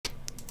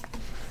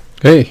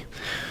Hey,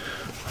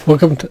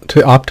 welcome to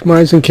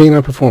Optimizing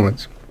Canine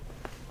Performance.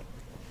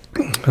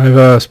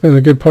 I've spent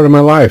a good part of my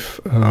life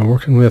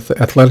working with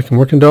athletic and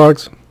working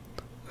dogs,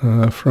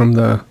 from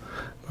the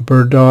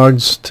bird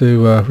dogs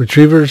to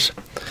retrievers,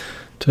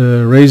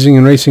 to raising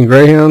and racing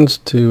greyhounds,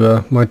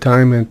 to my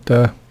time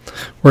at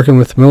working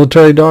with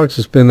military dogs.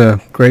 It's been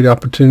a great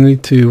opportunity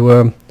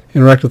to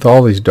interact with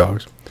all these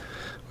dogs.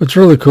 What's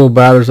really cool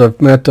about it is I've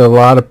met a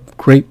lot of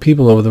great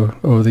people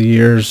over the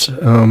years.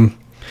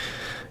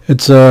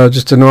 It's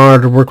just an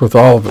honor to work with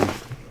all of them.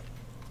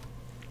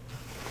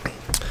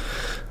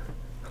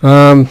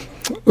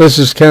 This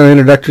is kind of an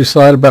introductory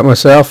slide about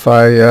myself.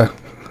 I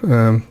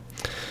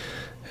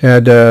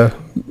had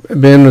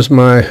Ben was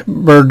my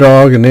bird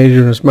dog and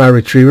Adrian was my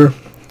retriever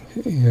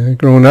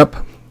growing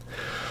up.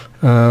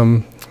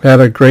 Had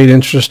a great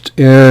interest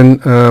in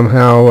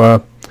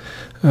how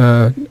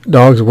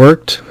dogs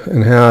worked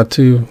and how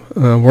to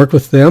work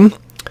with them.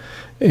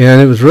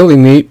 And it was really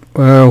neat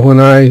when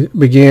I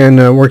began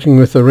working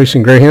with a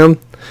racing greyhound.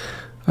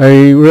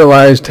 I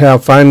realized how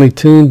finely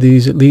tuned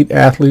these elite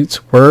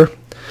athletes were,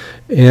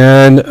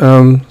 and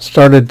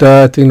started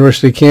at the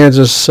University of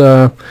Kansas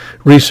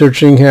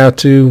researching how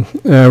to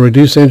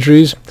reduce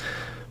injuries.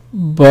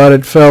 But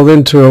it fell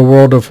into a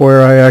world of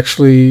where I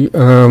actually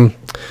found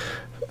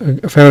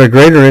a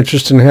greater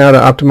interest in how to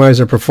optimize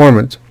their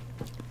performance.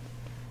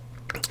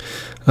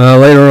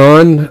 Later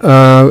on,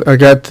 I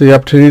got the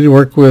opportunity to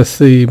work with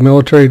the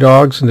military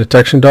dogs and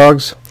detection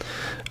dogs,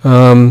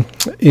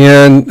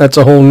 and that's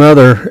a whole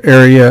nother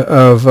area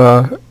of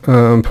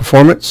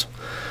performance.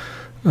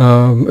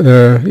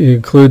 You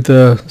include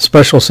the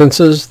special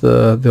senses,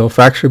 the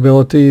olfactory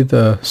ability,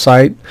 the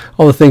sight,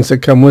 all the things that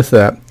come with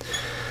that.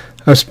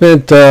 I've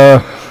spent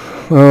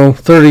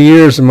 30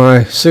 years of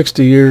my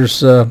 60 years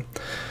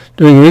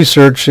doing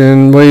research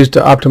in ways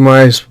to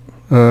optimize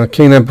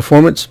canine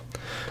performance,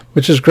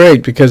 which is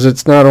great because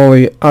it's not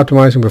only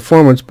optimizing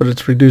performance, but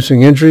it's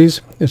reducing injuries,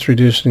 it's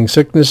reducing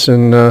sickness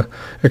and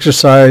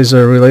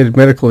exercise-related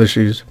medical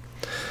issues.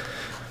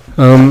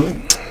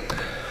 I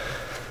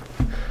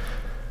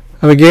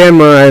began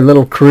my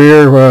little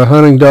career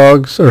hunting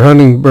dogs or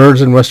hunting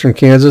birds in western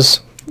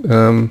Kansas.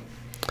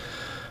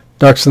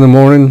 Ducks in the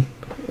morning,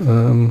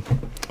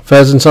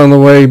 pheasants on the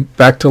way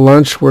back to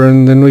lunch,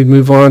 and then we'd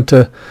move on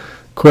to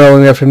quail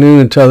in the afternoon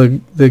until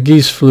the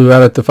geese flew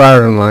out at the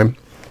firing line.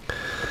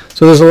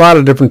 So there's a lot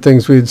of different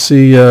things we'd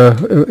see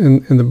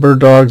in the bird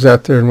dogs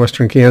out there in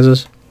western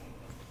Kansas.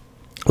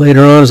 Later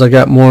on, as I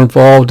got more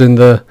involved in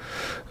the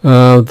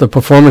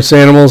performance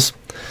animals,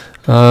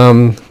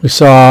 we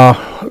saw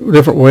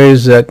different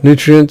ways that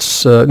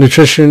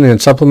nutrition and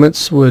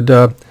supplements would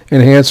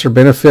enhance or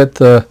benefit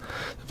the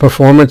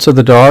performance of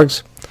the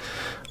dogs.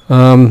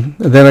 And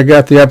then I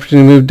got the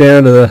opportunity to move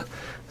down to the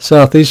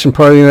southeastern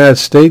part of the United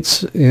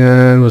States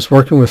and was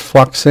working with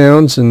flock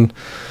sounds and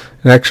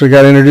actually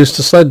got introduced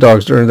to sled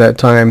dogs during that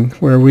time,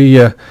 where we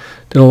did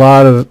a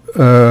lot of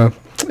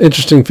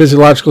interesting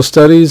physiological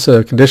studies,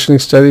 conditioning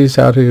studies,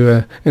 how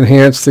to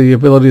enhance the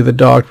ability of the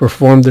dog to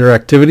perform their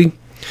activity.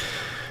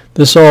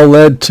 This all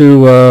led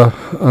to a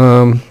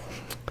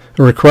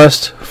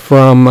request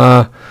from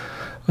where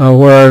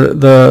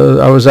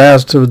I was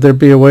asked would there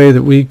be a way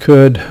that we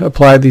could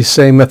apply these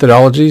same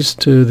methodologies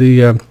to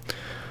the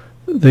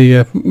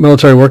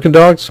military working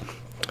dogs.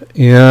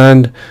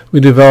 And we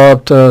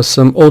developed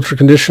some ultra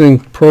conditioning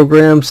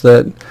programs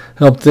that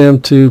helped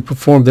them to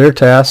perform their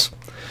tasks.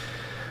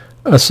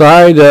 A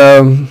side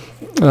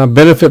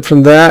benefit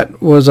from that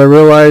was I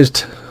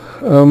realized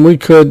we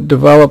could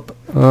develop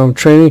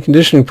training and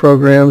conditioning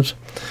programs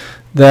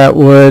that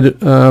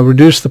would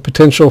reduce the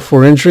potential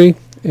for injury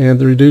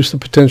and reduce the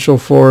potential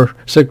for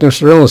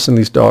sickness or illness in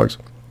these dogs.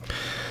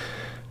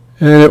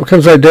 And it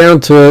comes right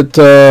down to it,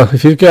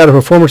 if you've got a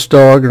performance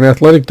dog or an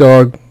athletic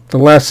dog, the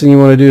last thing you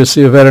want to do is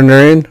see a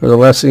veterinarian, or the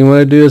last thing you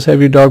want to do is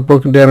have your dog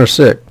broken down or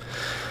sick.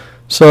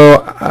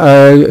 So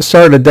I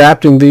started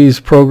adapting these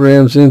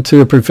programs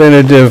into a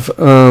preventative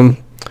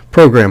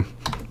program.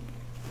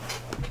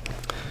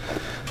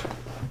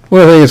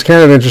 One thing that's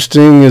kind of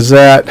interesting is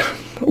that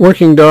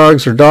working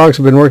dogs, or dogs,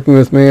 have been working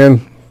with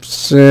man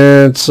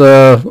since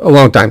a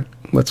long time.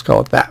 Let's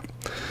call it that.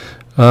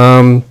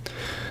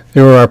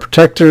 They were our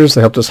protectors.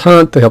 They helped us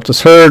hunt. They helped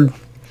us herd.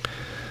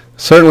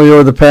 Certainly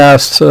over the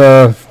past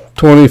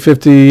 20,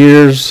 50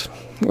 years,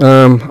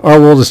 our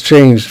world has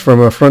changed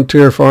from a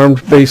frontier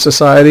farm-based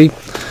society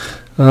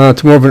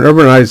to more of an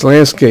urbanized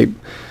landscape.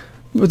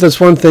 But that's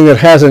one thing that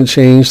hasn't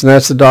changed, and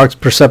that's the dog's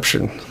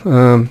perception.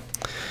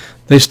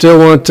 They still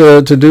want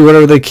to do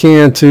whatever they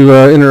can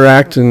to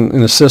interact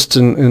and assist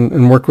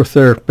and work with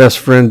their best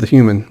friend, the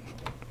human.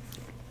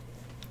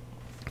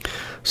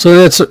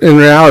 So in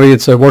reality,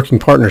 it's a working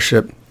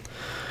partnership.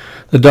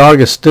 The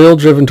dog is still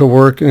driven to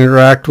work and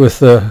interact with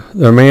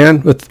their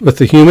man, with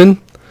the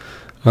human.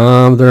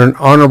 They're an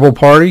honorable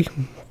party,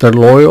 they're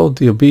loyal,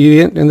 they're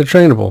obedient, and they're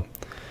trainable.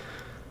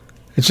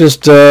 It's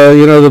just,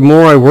 the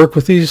more I work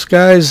with these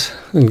guys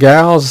and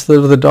gals,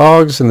 the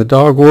dogs in the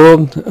dog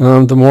world,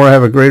 the more I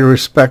have a greater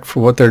respect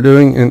for what they're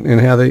doing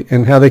and how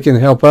they can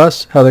help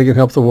us, how they can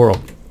help the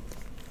world.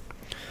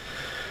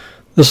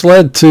 This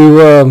led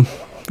to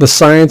the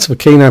Science of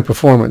Canine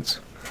Performance.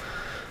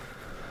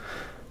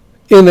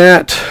 In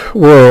that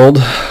world,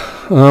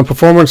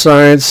 performance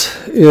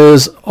science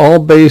is all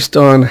based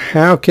on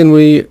how can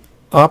we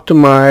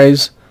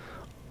optimize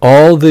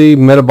all the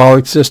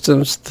metabolic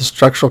systems, the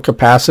structural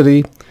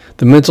capacity,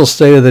 the mental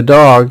state of the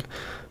dog,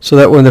 so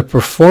that when they're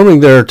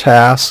performing their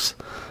tasks,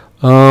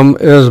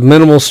 there's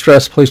minimal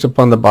stress placed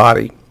upon the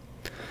body.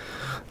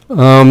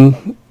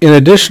 In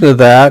addition to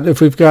that,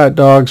 if we've got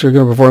dogs who are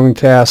going to be performing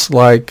tasks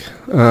like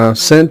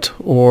scent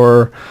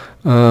or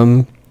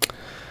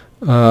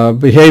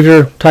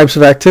behavior types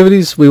of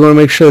activities, we want to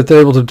make sure that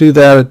they're able to do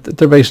that at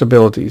their best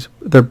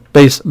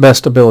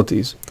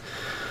abilities.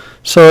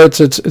 So it's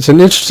an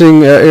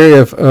interesting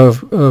area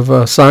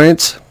of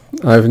science.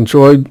 I've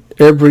enjoyed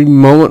every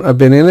moment I've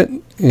been in it,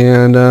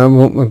 and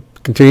we'll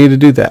continue to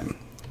do that.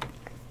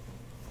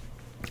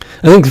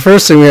 I think the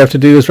first thing we have to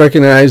do is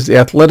recognize the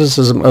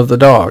athleticism of the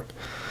dog.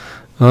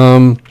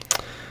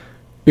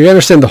 You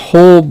understand the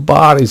whole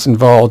body's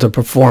involved in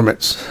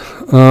performance.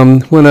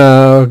 When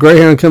a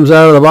greyhound comes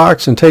out of the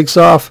box and takes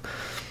off,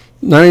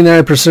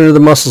 99% of the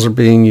muscles are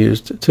being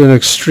used to an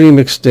extreme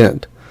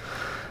extent.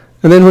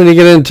 And then when you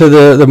get into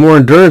the more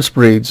endurance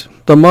breeds,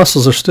 the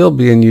muscles are still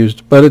being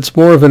used, but it's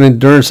more of an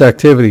endurance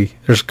activity.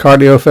 There's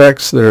cardio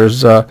effects,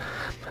 there's a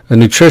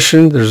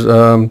nutrition, there's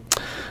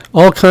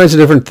all kinds of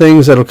different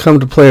things that will come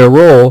to play a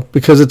role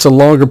because it's a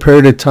longer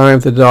period of time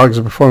the dogs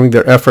are performing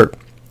their effort.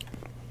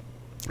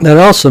 That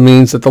also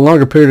means that the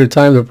longer period of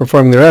time they're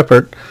performing their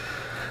effort,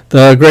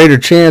 the greater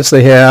chance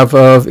they have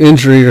of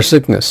injury or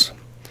sickness.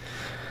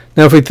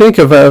 Now, if we think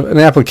of an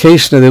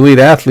application of the elite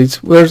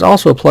athletes, well, it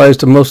also applies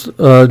to most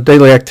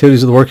daily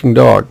activities of the working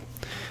dog.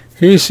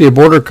 Here you see a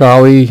border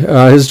collie.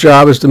 His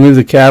job is to move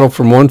the cattle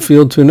from one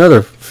field to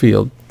another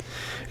field.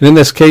 And in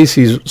this case,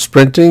 he's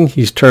sprinting,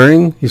 he's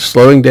turning, he's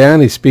slowing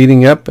down, he's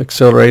speeding up,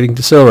 accelerating,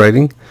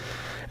 decelerating.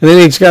 And then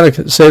he's got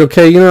to say,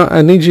 okay,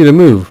 I need you to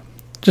move.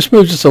 Just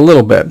move just a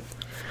little bit.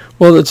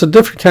 Well, it's a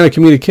different kind of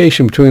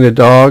communication between the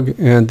dog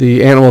and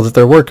the animal that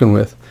they're working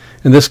with.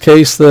 In this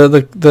case,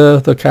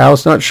 the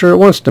cow's not sure it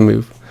wants to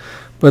move.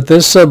 But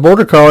this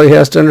border collie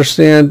has to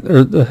understand,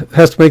 or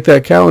has to make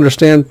that cow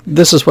understand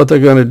this is what they're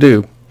going to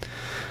do.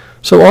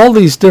 So all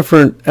these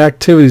different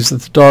activities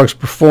that the dogs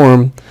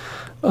perform,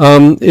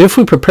 if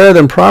we prepare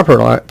them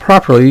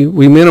properly,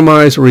 we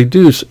minimize or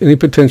reduce any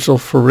potential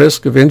for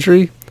risk of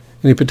injury,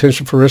 any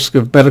potential for risk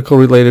of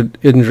medical-related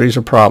injuries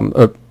or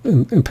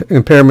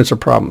impairments or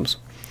problems.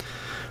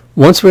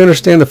 Once we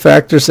understand the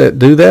factors that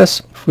do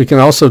this, we can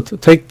also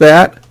take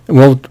that and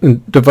we'll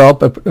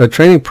develop a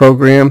training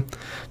program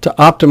to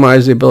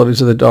optimize the abilities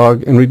of the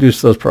dog and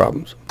reduce those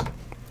problems.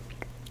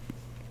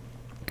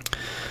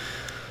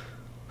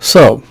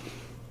 So,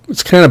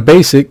 it's kind of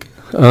basic,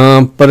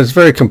 but it's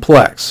very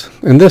complex.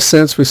 In this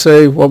sense, we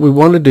say what we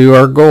want to do,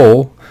 our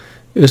goal,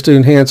 is to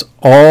enhance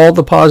all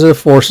the positive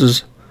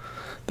forces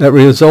that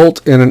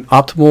result in an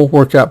optimal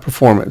workout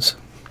performance.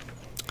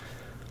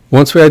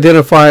 Once we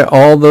identify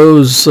all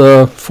those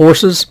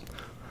forces,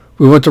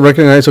 we want to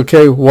recognize,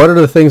 okay, what are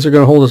the things that are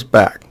going to hold us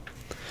back?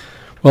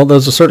 Well,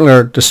 those are certainly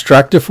our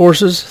destructive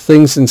forces,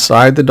 things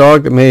inside the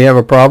dog that may have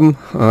a problem,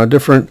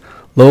 different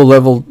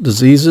low-level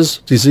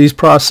disease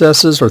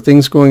processes or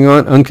things going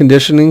on,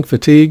 unconditioning,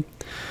 fatigue,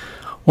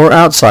 or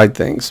outside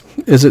things.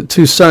 Is it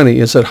too sunny?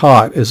 Is it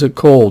hot? Is it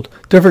cold?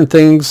 Different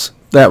things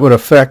that would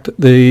affect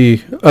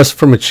us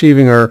from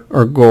achieving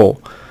our goal.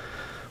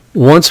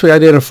 Once we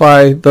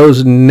identify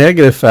those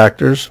negative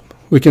factors,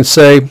 we can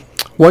say,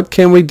 what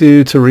can we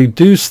do to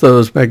reduce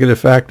those negative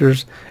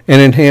factors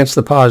and enhance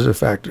the positive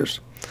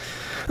factors?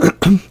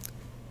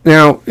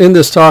 Now, in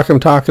this talk, I'm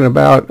talking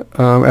about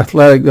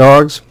athletic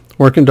dogs,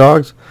 working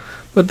dogs,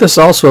 but this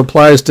also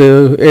applies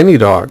to any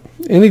dog.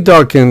 Any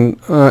dog can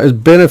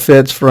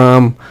benefits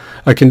from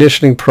a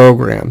conditioning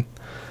program.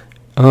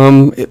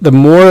 The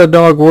more the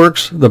dog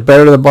works, the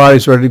better the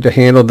body's ready to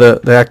handle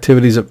the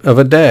activities of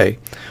a day.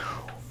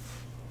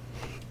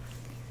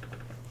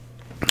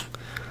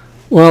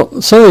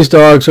 Well, some of these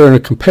dogs are in a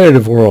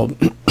competitive world,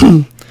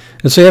 and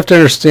so you have to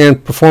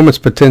understand performance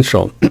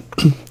potential.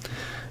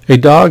 A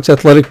dog's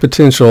athletic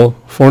potential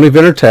for an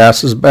event or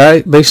task is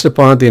based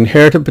upon the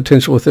inherited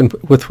potential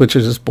with which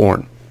it is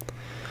born.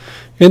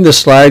 In this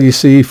slide, you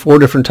see 4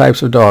 different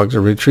types of dogs: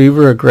 a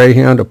retriever, a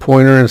greyhound, a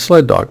pointer, and a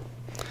sled dog.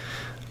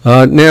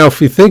 Now,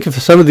 if you think of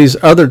some of these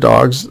other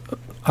dogs,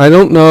 I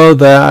don't know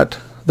that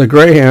the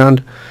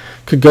greyhound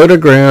could go to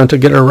ground to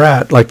get a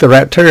rat like the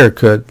rat terrier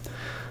could.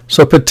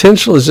 So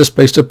potential is just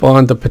based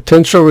upon the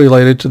potential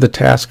related to the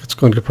task it's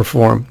going to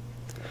perform.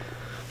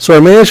 So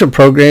our management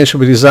program should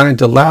be designed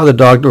to allow the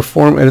dog to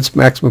perform at its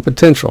maximum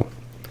potential.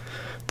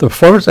 The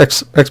performance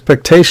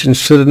expectations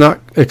should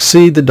not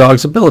exceed the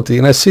dog's ability.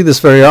 And I see this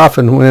very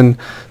often when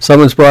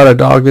someone's brought a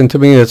dog into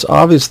me. It's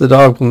obvious the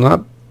dog will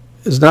not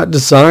is not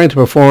designed to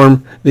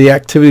perform the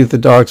activity that the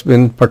dog's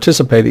been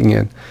participating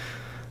in.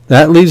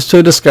 That leads to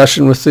a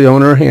discussion with the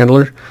owner or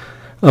handler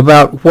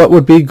about what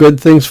would be good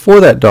things for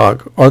that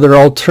dog. Are there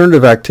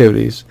alternative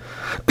activities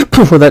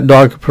for that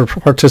dog to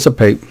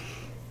participate?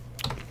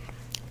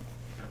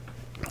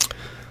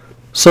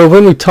 So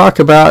when we talk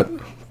about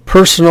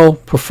personal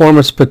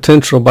performance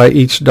potential by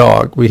each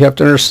dog, we have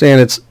to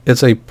understand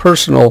it's a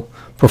personal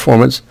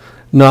performance,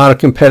 not a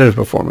competitive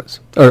performance,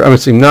 or I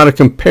would say not a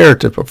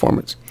comparative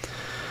performance.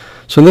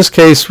 So in this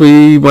case,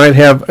 we might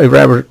have a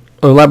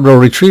Labrador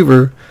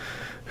Retriever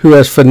who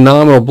has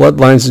phenomenal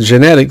bloodlines and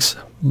genetics,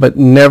 but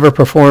never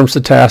performs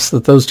the tasks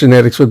that those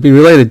genetics would be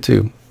related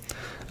to.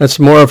 That's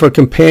more of a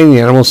companion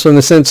animal. So in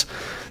a sense,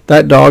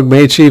 that dog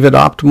may achieve at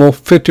optimal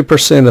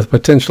 50% of the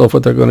potential of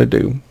what they're going to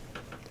do.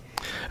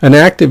 An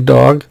active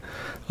dog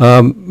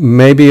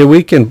may be a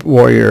weekend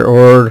warrior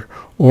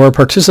or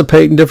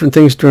participate in different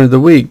things during the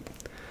week.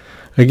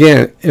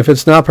 Again, if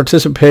it's not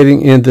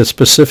participating in the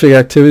specific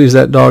activities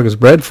that dog is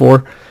bred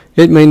for,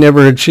 it may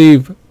never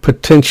achieve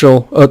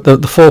potential,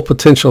 the full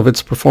potential of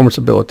its performance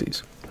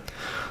abilities.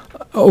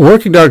 A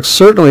working dog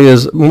certainly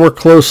is more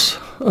close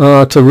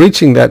to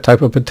reaching that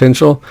type of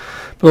potential,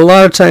 but a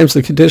lot of times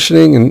the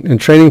conditioning and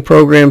training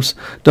programs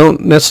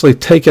don't necessarily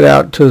take it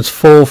out to its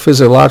full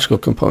physiological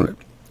component.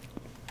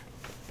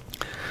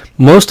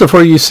 Most of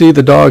where you see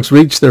the dogs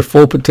reach their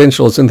full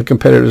potential is in the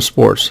competitive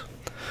sports,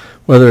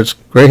 whether it's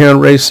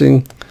greyhound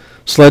racing,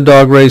 sled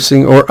dog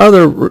racing, or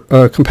other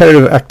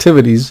competitive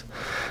activities.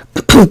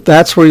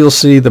 That's where you'll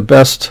see the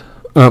best,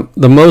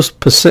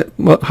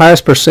 the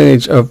highest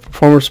percentage of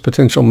performance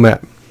potential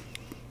met.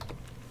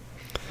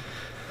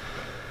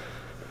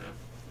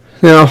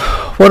 Now,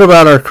 what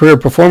about our career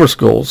performance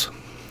goals?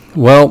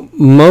 Well,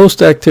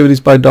 most activities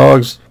by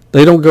dogs,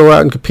 they don't go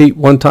out and compete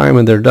one time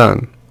and they're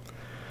done.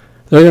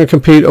 They're going to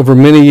compete over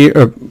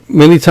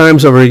many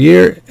times over a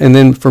year and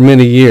then for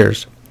many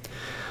years.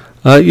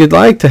 You'd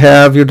like to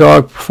have your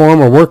dog perform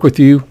or work with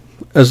you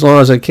as long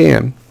as they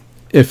can.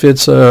 If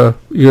it's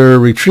your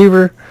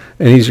retriever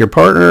and he's your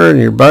partner and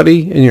your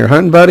buddy and your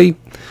hunting buddy,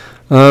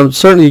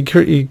 certainly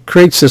he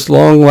creates this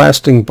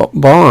long-lasting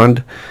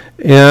bond.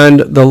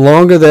 And the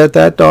longer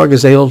that dog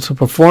is able to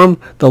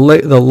perform, the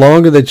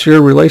longer that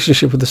your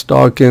relationship with this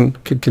dog can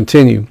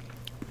continue.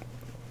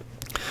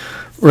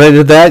 Related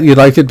to that, you'd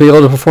like it to be able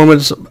to perform at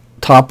its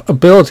top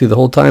ability the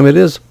whole time it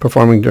is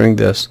performing during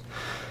this.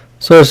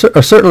 So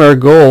certainly our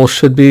goal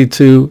should be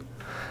to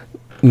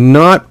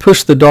not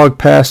push the dog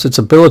past its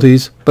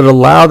abilities, but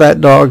allow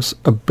that dog's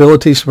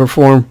abilities to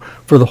perform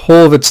for the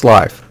whole of its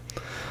life,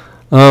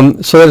 so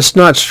that it's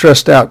not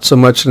stressed out so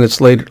much in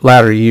its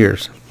latter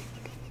years.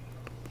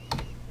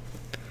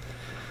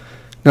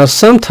 Now,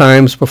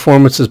 sometimes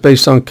performance is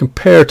based on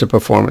comparative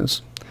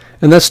performance,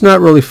 and that's not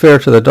really fair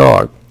to the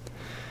dog.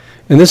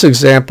 In this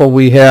example,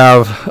 we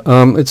have,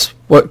 it's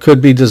what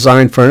could be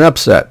designed for an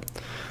upset,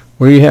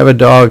 where you have a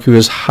dog who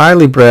is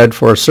highly bred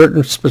for a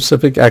certain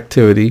specific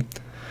activity.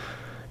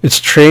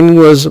 Its training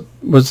was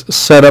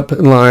set up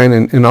in line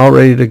and all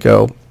ready to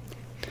go,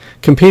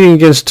 competing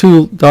against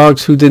two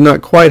dogs who did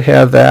not quite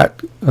have that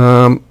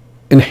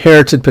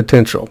inherited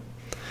potential.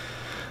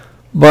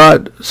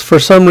 But for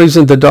some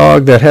reason, the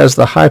dog that has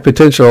the high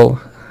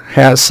potential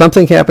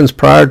something happens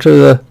prior to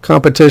the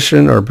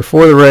competition or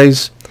before the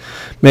race.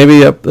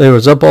 Maybe it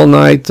was up all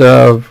night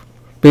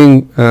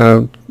being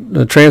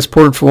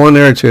transported from one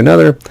area to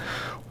another,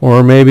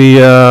 or maybe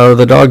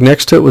the dog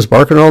next to it was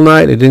barking all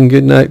night. It didn't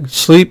get night's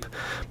sleep.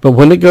 But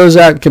when it goes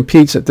out and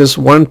competes at this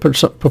one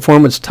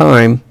performance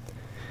time,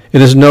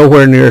 it is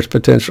nowhere near its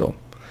potential.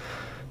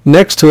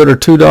 Next to it are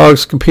two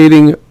dogs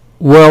competing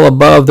well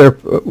above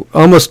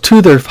almost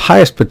to their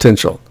highest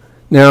potential.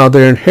 Now,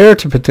 their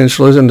inherited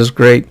potential isn't as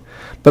great,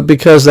 but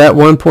because at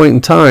one point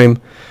in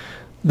time,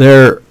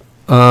 their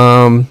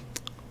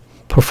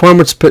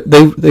performance,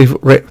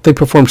 they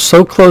performed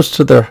so close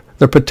to their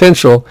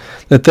potential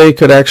that they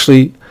could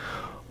actually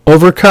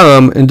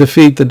overcome and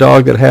defeat the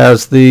dog that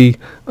has the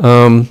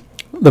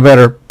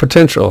better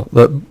potential,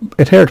 the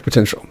inherited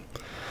potential.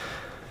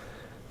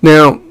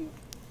 Now,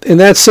 in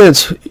that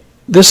sense,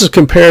 this is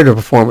comparative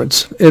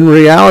performance. In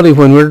reality,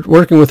 when we're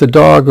working with a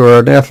dog or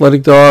an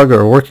athletic dog or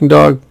a working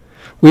dog,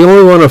 we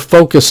only want to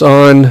focus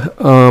on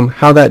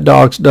how that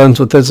dog's done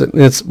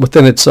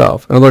within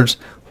itself. In other words,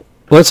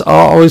 let's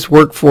always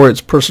work for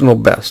its personal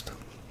best.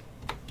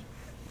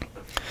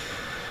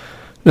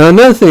 Now,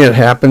 another thing that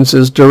happens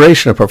is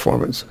duration of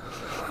performance.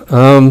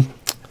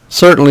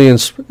 Certainly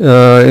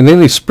in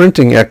any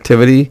sprinting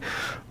activity,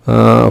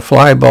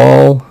 fly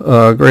ball,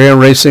 greyhound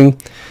racing,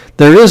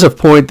 there is a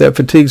point that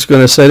fatigue is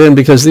going to set in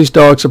because these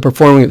dogs are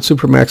performing at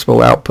super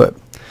maximal output.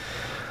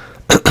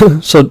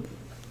 So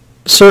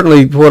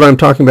certainly what I'm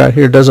talking about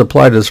here does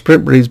apply to the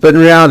sprint breeds, but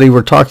in reality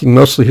we're talking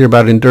mostly here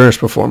about endurance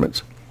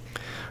performance.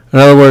 In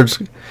other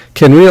words,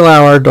 can we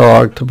allow our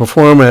dog to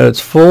perform at its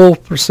full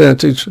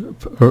percentage,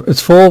 or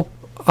its full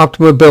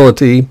optimal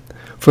ability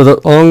for the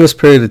longest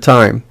period of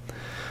time?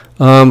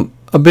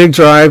 A big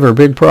drive or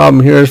big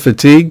problem here is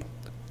fatigue.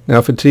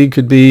 Now, fatigue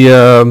could be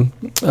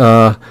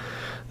the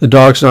the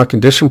dog's not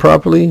conditioned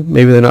properly,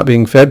 maybe they're not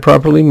being fed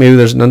properly, maybe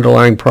there's an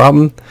underlying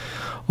problem.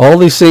 All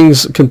these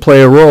things can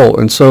play a role,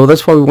 and so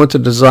that's why we want to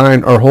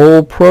design our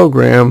whole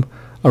program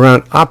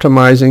around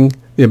optimizing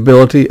the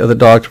ability of the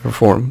dog to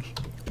perform.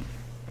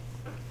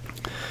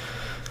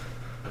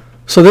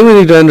 So then we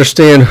need to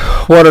understand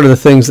what are the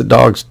things that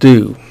dogs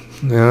do.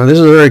 Now, this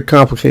is a very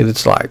complicated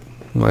slide.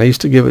 I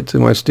used to give it to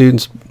my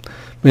students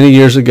many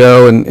years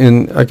ago,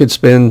 and I could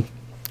spend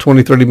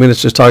 20, 30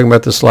 minutes just talking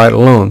about this slide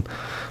alone.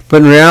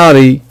 But in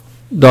reality,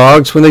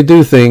 dogs, when they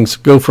do things,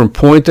 go from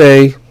point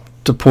A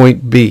to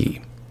point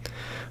B.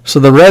 So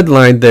the red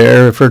line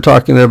there, if we're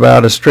talking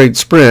about a straight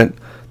sprint,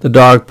 the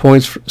dog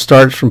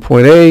starts from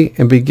point A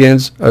and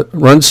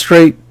runs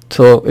straight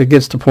till it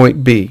gets to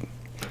point B.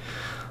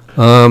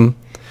 A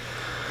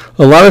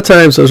lot of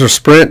times those are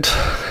sprint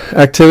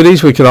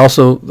activities. We could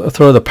also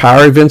throw the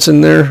power events in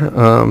there.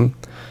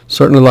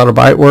 Certainly a lot of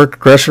bite work,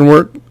 aggression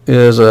work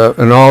is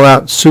an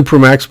all-out super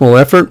maximal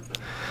effort.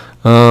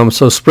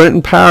 So sprint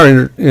and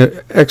power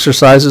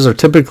exercises are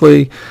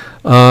typically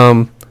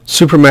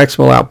super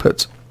maximal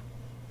outputs.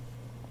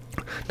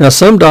 Now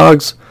some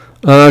dogs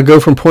go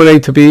from point A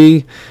to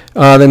B.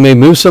 They may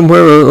move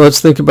somewhere.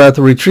 Let's think about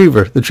the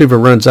retriever. The retriever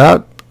runs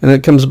out and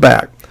it comes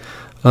back.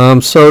 So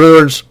in other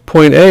words,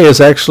 point A is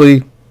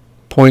actually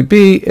point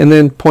B and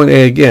then point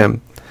A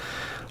again.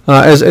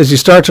 As you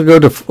start to go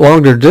to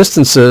longer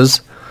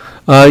distances,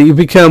 you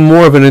become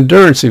more of an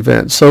endurance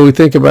event. So we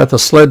think about the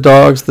sled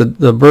dogs,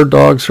 the bird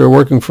dogs who are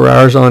working for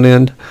hours on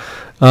end.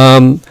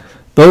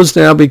 Those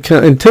now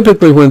become, and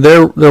typically when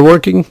they're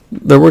working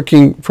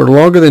for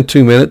longer than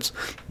 2 minutes,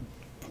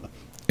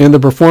 and the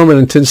performance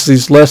intensity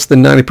is less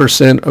than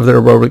 90% of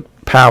their aerobic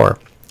power.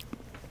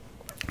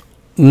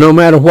 No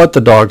matter what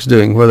the dog's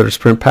doing, whether it's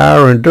sprint,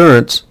 power, or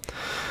endurance,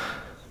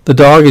 the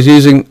dog is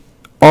using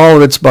all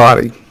of its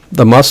body.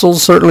 The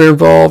muscles certainly are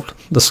involved,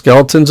 the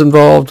skeleton's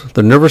involved,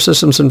 the nervous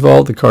system's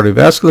involved, the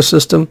cardiovascular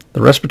system,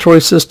 the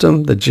respiratory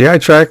system, the GI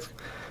tract,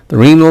 the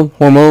renal,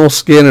 hormonal,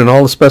 skin, and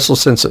all the special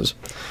senses.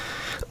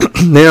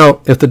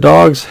 Now, if the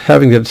dog's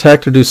having to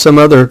detect or do some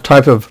other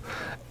type of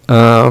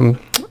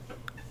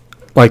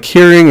like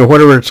hearing or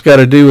whatever it's got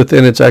to do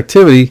within its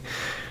activity,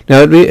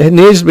 now it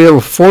needs to be able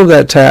to perform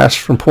that task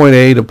from point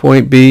A to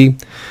point B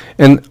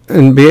and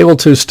be able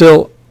to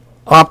still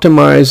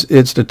optimize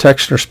its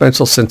detection or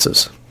special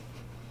senses.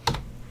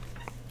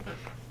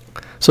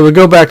 So we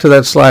go back to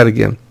that slide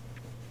again.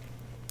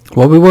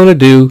 What we want to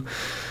do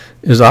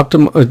is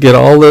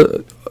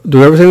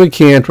do everything we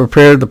can to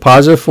prepare the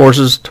positive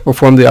forces to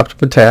perform the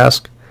optimal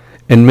task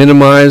and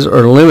minimize or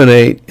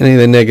eliminate any of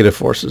the negative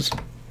forces.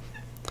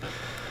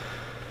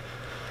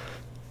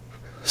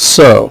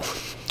 So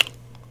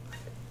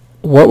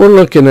what we're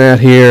looking at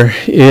here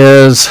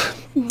is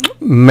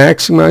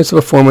maximize the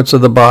performance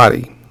of the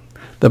body.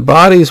 The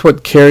body is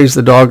what carries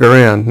the dog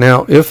around.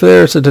 Now, if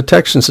there's a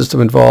detection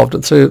system involved,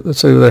 let's say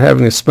they're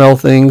having to smell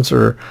things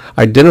or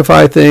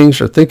identify things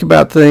or think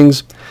about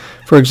things.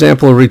 For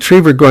example, a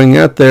retriever going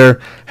out there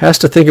has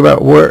to think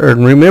about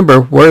and remember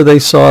where they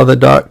saw the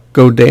dog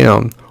go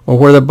down or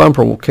where the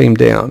bumper came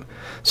down.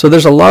 So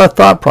there's a lot of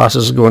thought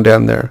processes going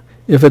down there.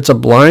 If it's a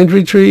blind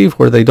retrieve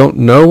where they don't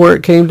know where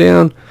it came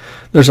down,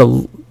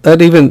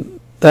 that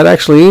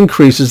actually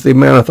increases the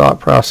amount of thought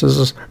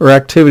processes or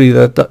activity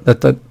that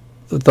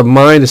the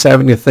mind is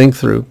having to think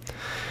through.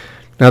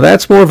 Now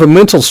that's more of a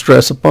mental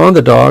stress upon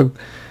the dog.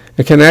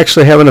 It can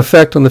actually have an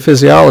effect on the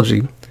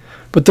physiology.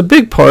 But the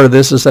big part of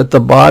this is that the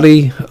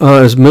body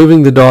is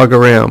moving the dog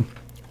around.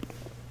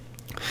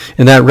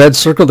 In that red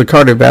circle, the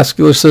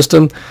cardiovascular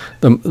system,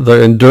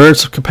 the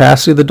endurance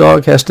capacity of the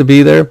dog has to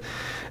be there.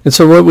 And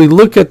so when we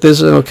look at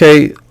this,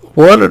 okay,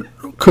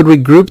 could we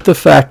group the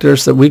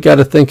factors that we got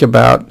to think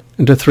about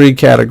into 3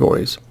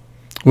 categories?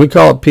 We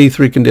call it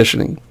P3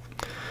 conditioning.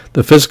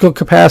 The physical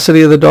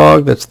capacity of the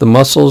dog, that's the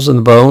muscles and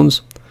the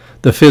bones.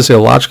 The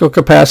physiological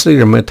capacity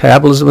or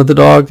metabolism of the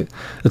dog,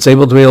 that's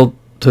able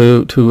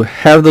to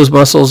have those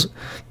muscles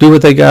do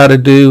what they got to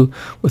do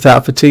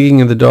without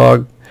fatiguing the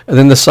dog. And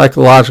then the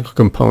psychological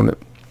component.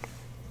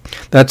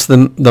 That's the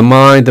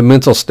mind, the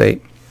mental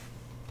state.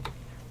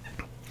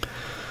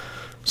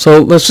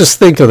 So let's just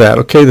think of that,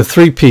 okay, the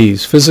 3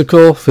 Ps,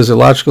 physical,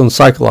 physiological, and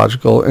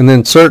psychological, and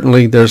then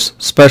certainly there's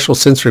special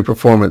sensory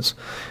performance.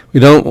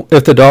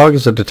 If the dog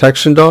is a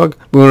detection dog,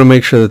 we want to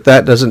make sure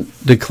that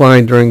doesn't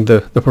decline during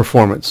the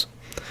performance.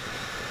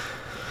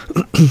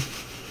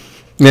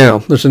 Now,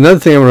 there's another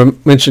thing I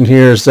want to mention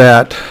here is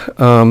that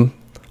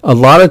a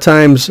lot of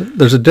times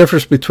there's a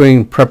difference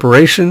between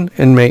preparation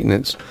and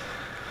maintenance.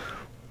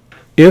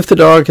 If the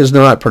dog has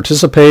not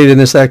participated in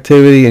this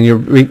activity and you're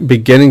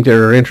beginning to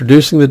or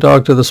introducing the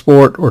dog to the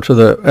sport or to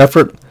the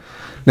effort,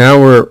 now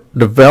we're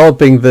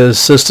developing the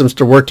systems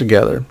to work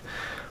together.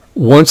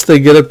 Once they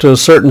get up to a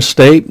certain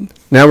state,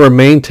 now we're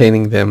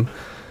maintaining them.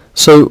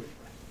 So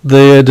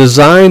the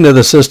design of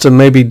the system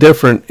may be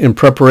different in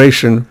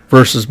preparation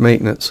versus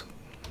maintenance.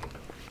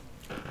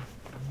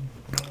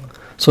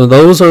 So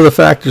those are the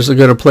factors that are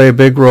going to play a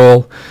big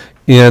role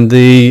in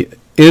the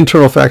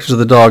internal factors of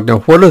the dog. Now,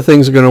 what are the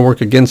things that are going to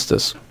work against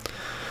us?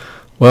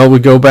 Well, we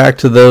go back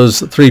to those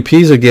 3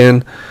 P's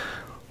again.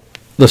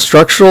 The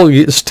structural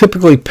is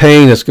typically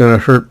pain that's going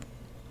to hurt.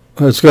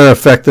 It's going to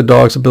affect the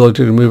dog's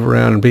ability to move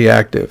around and be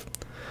active.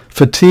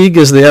 Fatigue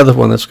is the other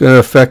one that's going to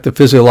affect the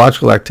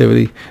physiological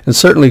activity, and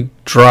certainly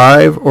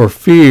drive or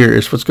fear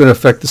is what's going to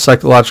affect the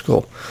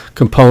psychological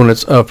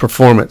components of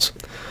performance.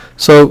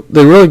 So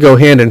they really go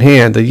hand in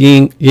hand, the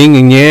yin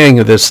and yang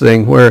of this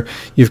thing, where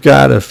you've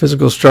got a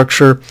physical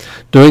structure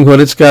doing what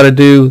it's got to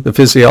do, the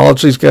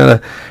physiology's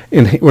got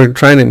to, we're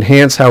trying to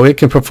enhance how it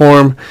can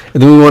perform,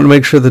 and then we want to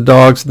make sure the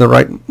dog's in the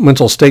right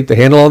mental state to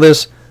handle all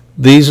this.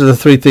 These are the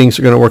 3 things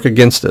that are going to work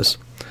against us.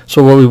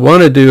 So what we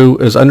want to do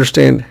is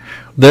understand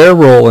their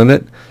role in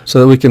it so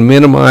that we can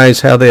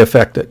minimize how they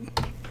affect it.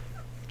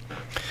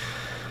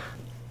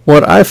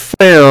 What I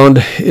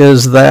found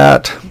is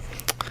that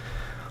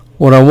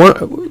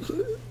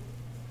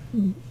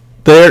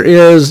there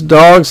is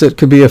dogs that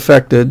could be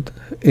affected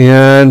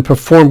and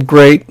perform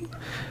great,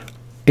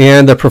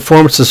 and the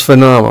performance is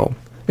phenomenal,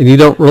 and you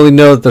don't really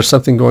know that there's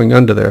something going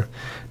under there.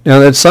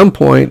 Now, at some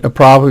point, a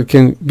problem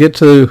can get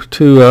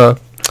to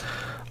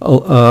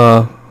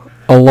a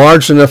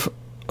large enough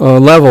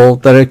level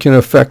that it can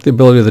affect the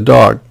ability of the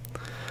dog.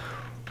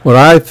 What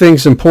I think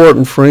is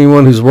important for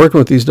anyone who's working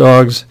with these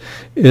dogs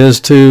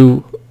is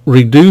to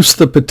reduce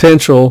the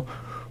potential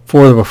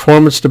for the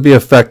performance to be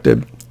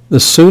affected. The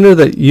sooner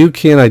that you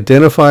can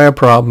identify a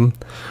problem,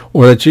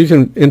 or that you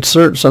can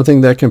insert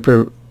something that can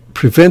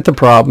prevent the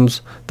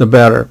problems, the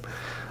better.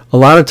 A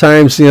lot of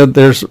times,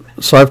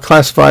 so I've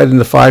classified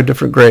into 5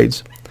 different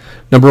grades.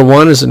 Number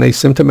 1 is an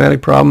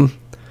asymptomatic problem.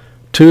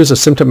 2 is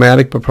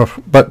asymptomatic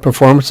but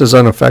performance is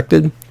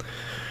unaffected.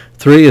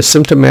 3 is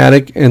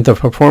symptomatic and the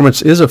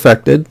performance is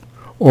affected.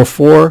 Or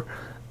 4,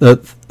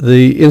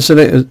 the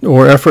incident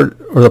or effort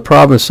or the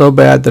problem is so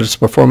bad that it's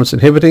performance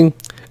inhibiting.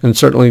 And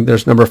certainly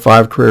there's number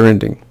 5, career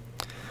ending.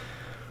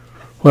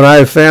 What I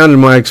have found in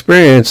my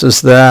experience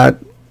is that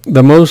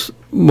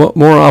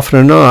more often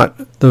than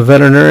not, the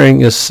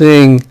veterinarian is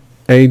seeing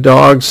a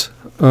dog's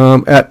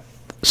at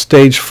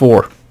stage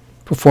 4,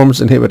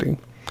 performance inhibiting.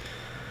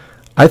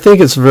 I think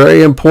it's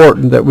very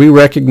important that we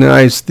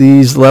recognize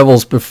these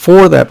levels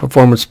before that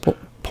performance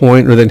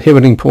point or the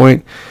inhibiting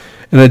point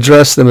and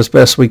address them as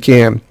best we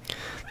can.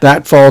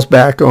 That falls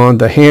back on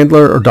the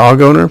handler or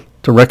dog owner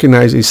to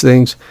recognize these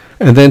things,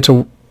 and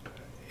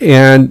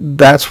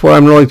that's what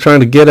I'm really trying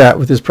to get at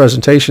with this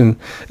presentation,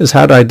 is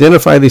how to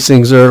identify these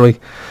things early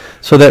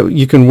so that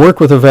you can work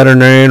with a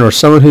veterinarian or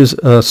someone who's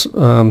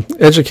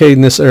educated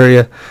in this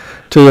area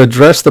to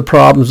address the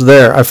problems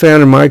there. I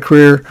found in my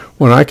career,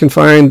 when I can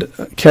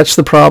catch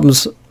the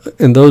problems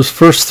in those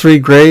first 3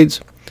 grades,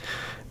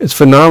 it's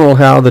phenomenal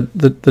how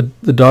the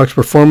dog's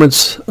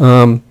performance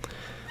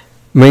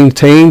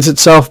maintains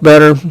itself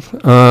better,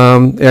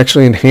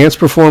 actually enhance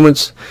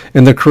performance,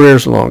 and the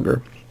career's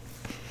longer.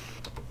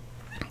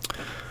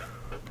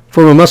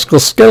 From a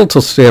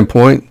musculoskeletal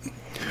standpoint,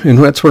 and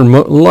that's where a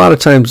lot of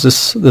times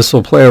this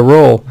will play a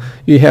role,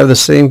 you have the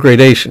same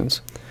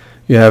gradations.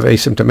 You have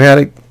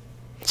asymptomatic,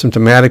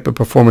 symptomatic but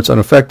performance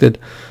unaffected,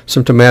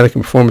 symptomatic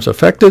and performance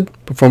affected,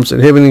 performance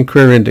inhibiting,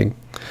 career ending.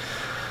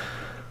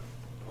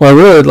 What I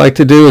really would like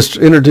to do is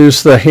to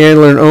introduce the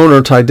handler and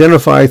owner to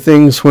identify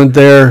things when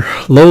they're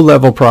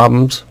low-level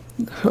problems,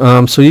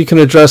 so you can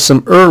address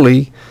them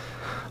early,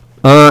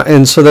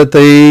 and so that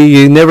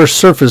they never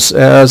surface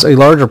as a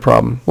larger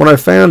problem. What I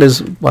found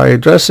is by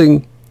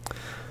addressing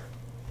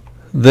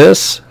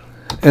this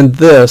and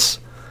this,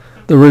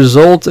 the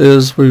result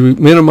is we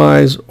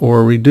minimize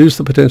or reduce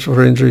the potential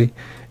for injury,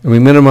 and we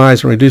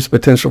minimize and reduce the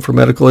potential for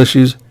medical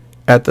issues.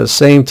 At the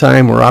same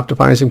time, we're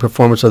optimizing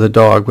performance of the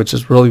dog, which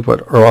is really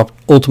what our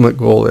ultimate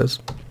goal is.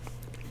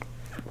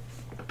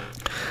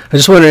 I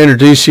just want to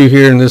introduce you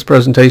here in this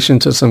presentation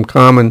to some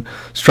common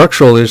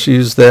structural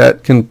issues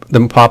that can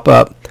then pop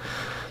up.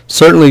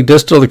 Certainly,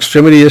 distal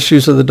extremity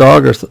issues of the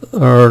dog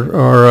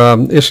are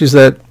issues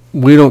that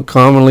we don't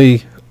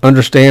commonly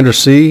understand or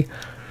see.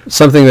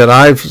 Something that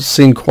I've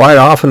seen quite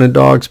often in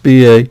dogs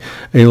be a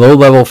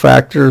low-level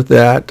factor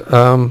that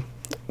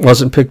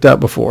wasn't picked up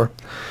before.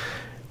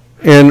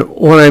 And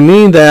what I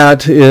mean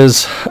that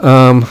is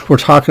we're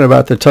talking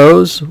about the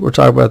toes, we're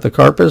talking about the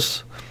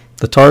carpus,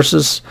 the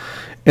tarsus,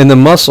 and the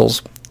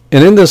muscles.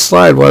 And in this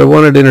slide, what I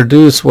wanted to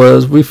introduce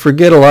was we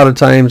forget a lot of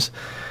times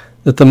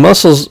that the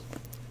muscles,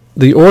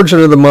 the origin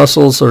of the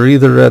muscles are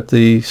either at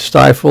the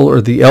stifle or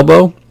the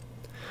elbow,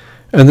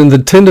 and then the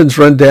tendons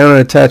run down and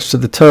attach to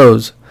the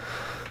toes.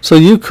 So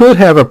you could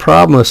have a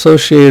problem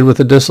associated with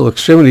the distal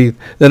extremity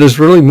that is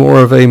really more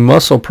of a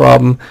muscle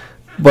problem,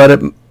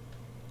 but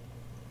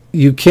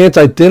you can't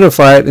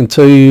identify it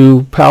until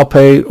you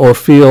palpate or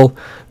feel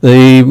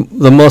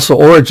the muscle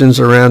origins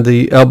around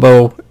the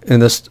elbow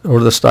and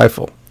the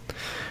stifle.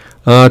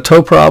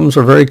 Toe problems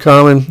are very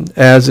common,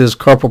 as is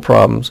carpal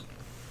problems.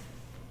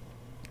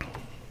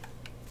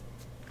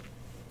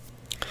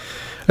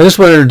 I just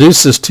want to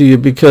introduce this to you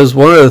because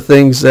one of the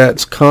things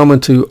that's common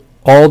to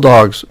all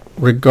dogs,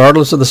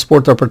 regardless of the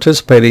sport they're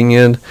participating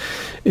in,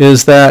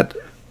 is that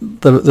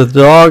the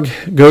dog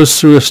goes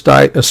through a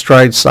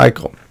stride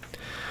cycle.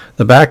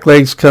 The back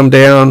legs come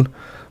down.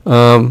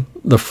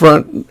 The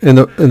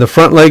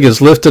front leg is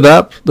lifted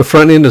up. The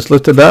front end is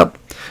lifted up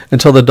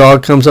until the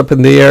dog comes up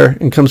in the air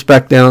and comes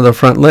back down on the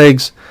front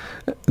legs.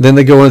 Then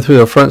they go in through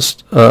the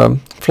front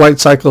flight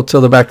cycle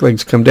till the back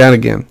legs come down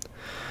again.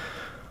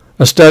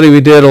 A study we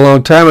did a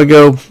long time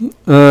ago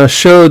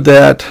showed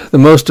that the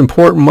most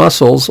important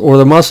muscles, or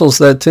the muscles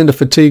that tend to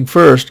fatigue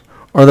first,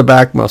 are the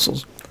back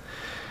muscles.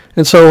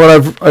 And so what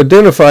I've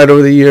identified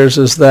over the years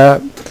is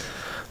that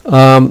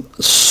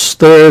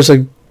there's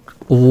a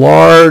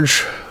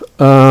large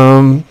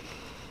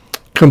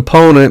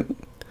component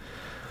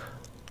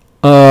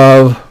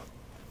of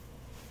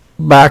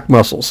back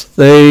muscles.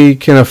 They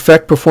can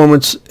affect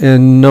performance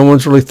and no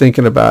one's really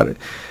thinking about it.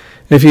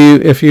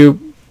 If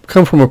you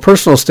come from a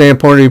personal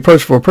standpoint, or you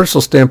approach from a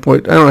personal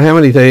standpoint, I don't know how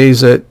many days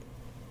that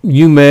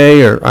you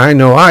may, or I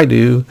know I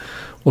do,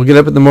 will get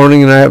up in the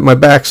morning and I have my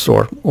back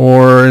sore,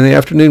 or in the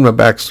afternoon my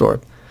back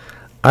sore.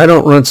 I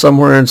don't run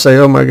somewhere and say,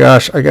 oh my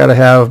gosh, I got to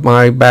have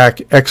my back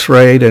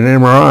x-rayed and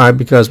MRI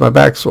because my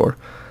back's sore.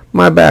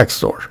 My back's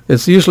sore.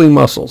 It's usually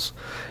muscles.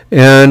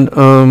 And,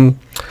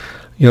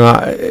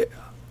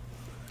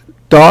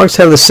 dogs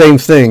have the same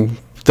thing.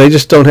 They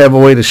just don't have a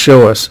way to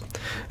show us.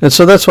 And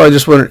so that's why I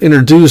just want to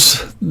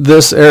introduce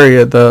this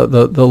area,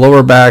 the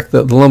lower back,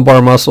 the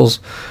lumbar muscles,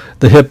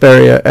 the hip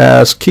area,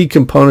 as key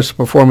components of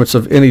performance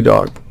of any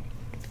dog.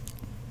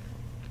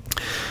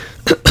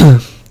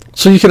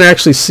 So you can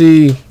actually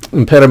see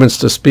impediments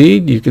to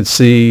speed. You can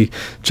see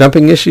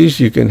jumping issues.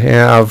 You can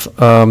have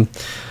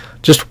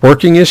just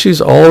working issues,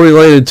 all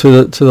related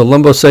to the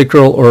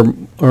lumbosacral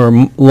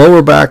or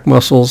lower back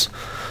muscles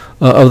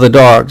of the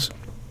dogs.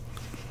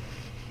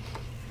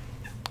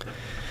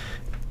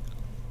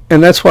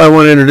 And that's why I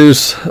want to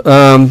introduce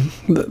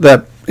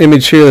that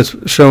image here that's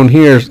shown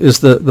here is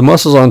the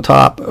muscles on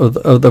top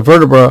of the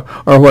vertebra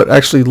are what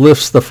actually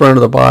lifts the front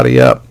of the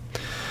body up.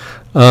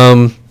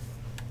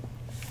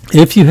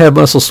 If you have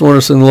muscle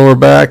soreness in the lower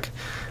back,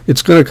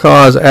 it's going to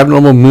cause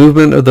abnormal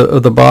movement of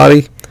the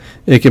body.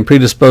 It can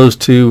predispose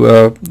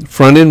to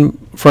front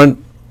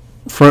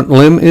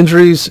limb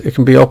injuries. It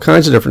can be all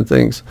kinds of different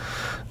things.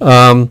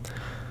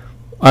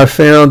 I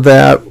found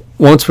that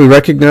once we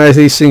recognize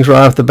these things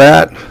right off the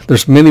bat,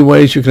 there's many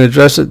ways you can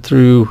address it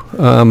through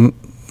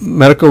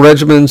medical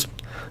regimens,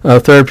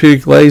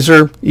 therapeutic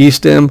laser,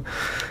 e-stim.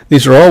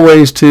 These are all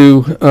ways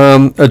to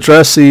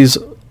address these,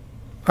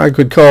 I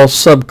could call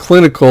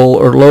subclinical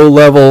or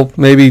low-level,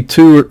 maybe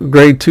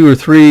grade 2 or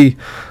 3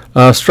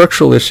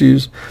 structural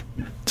issues,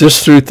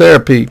 just through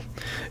therapy.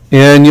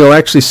 And you'll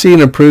actually see an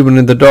improvement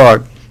in the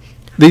dog.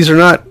 These are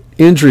not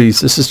injuries.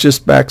 This is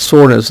just back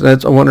soreness.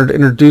 I wanted to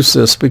introduce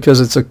this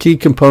because it's a key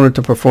component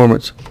to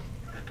performance.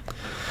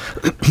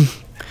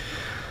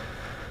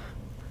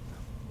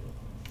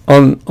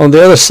 On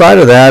the other side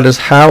of that is,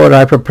 how would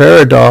I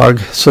prepare a dog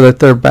so that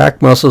their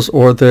back muscles,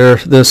 or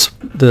this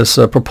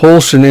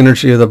propulsion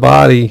energy of the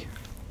body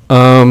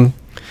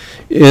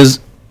is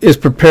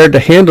prepared to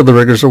handle the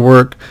rigors of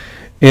work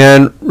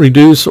and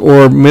reduce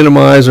or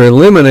minimize or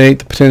eliminate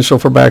the potential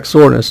for back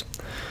soreness.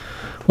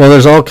 Well,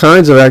 there's all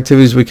kinds of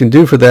activities we can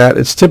do for that.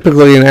 It's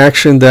typically an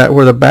action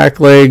where the back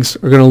legs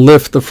are going to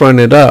lift the front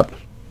end up.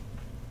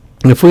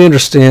 And if we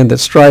understand that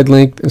stride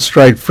length and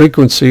stride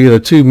frequency are the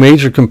two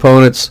major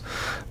components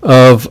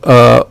of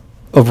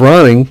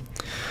running,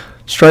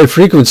 stride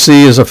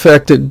frequency is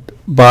affected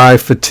by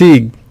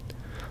fatigue.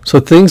 So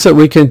things that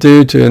we can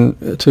do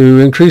to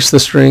increase the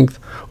strength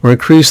or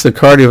increase the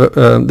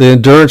the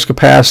endurance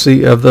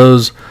capacity of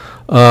those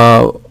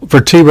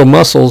vertebral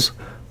muscles,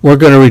 we're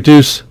going to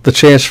reduce the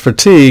chance of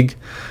fatigue,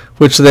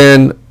 which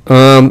then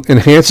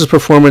enhances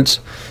performance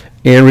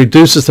and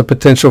reduces the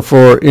potential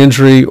for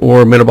injury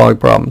or metabolic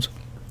problems.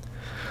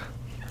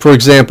 For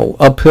example,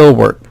 uphill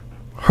work,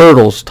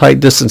 hurdles, tight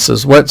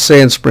distances, wet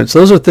sand sprints.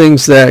 Those are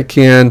things that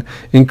can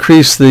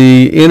increase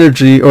the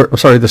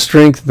the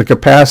strength, the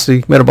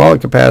capacity,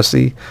 metabolic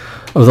capacity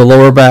of the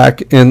lower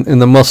back and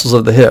the muscles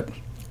of the hip.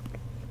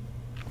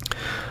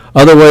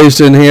 Other ways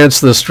to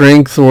enhance the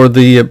strength or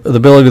the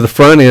ability of the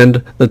front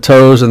end, the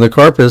toes and the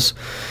carpus,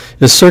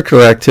 is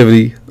circular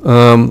activity,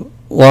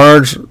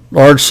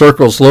 large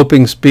circles,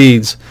 loping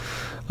speeds.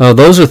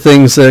 Those are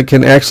things that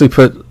can actually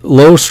put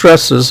low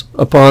stresses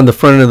upon the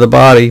front end of the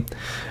body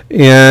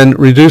and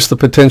reduce the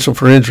potential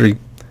for injury.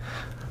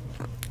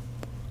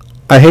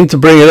 I hate to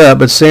bring it up,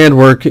 but sand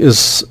work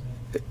is,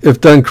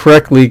 if done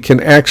correctly, can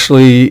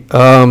actually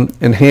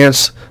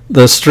enhance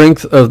the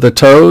strength of the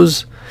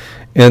toes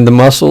and the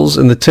muscles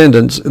and the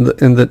tendons in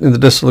the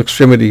distal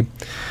extremity.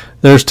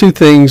 There's two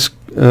things,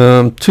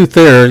 two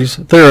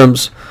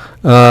theorems,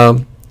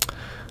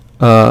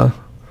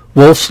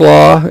 Wolff's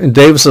law and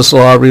Davis's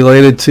law,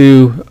 related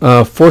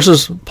to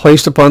forces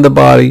placed upon the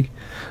body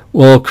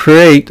will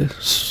create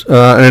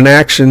an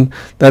action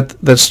that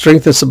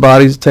strengthens the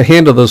body to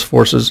handle those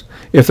forces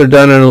if they're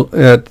done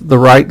at the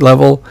right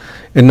level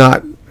and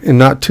not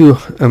too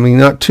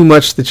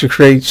much that you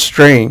create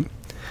strain.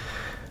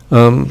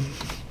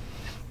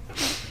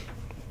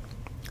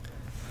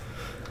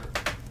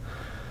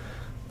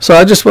 So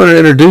I just wanted to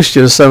introduce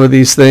you to some of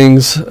these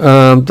things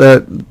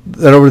that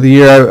over the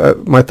year,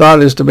 my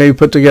thought is to maybe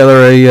put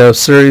together a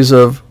series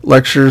of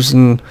lectures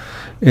and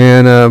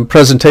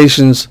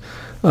presentations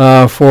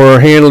for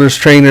handlers,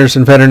 trainers,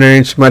 and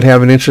veterinarians who might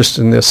have an interest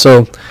in this.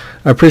 So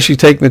I appreciate you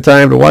taking the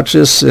time to watch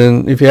this,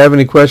 and if you have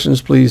any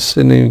questions, please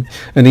send me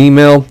an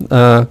email,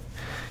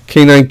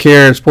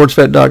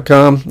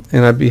 caninecare@sportsvet.com,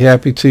 and I'd be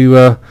happy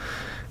to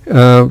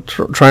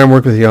try and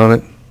work with you on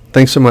it.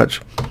 Thanks so much.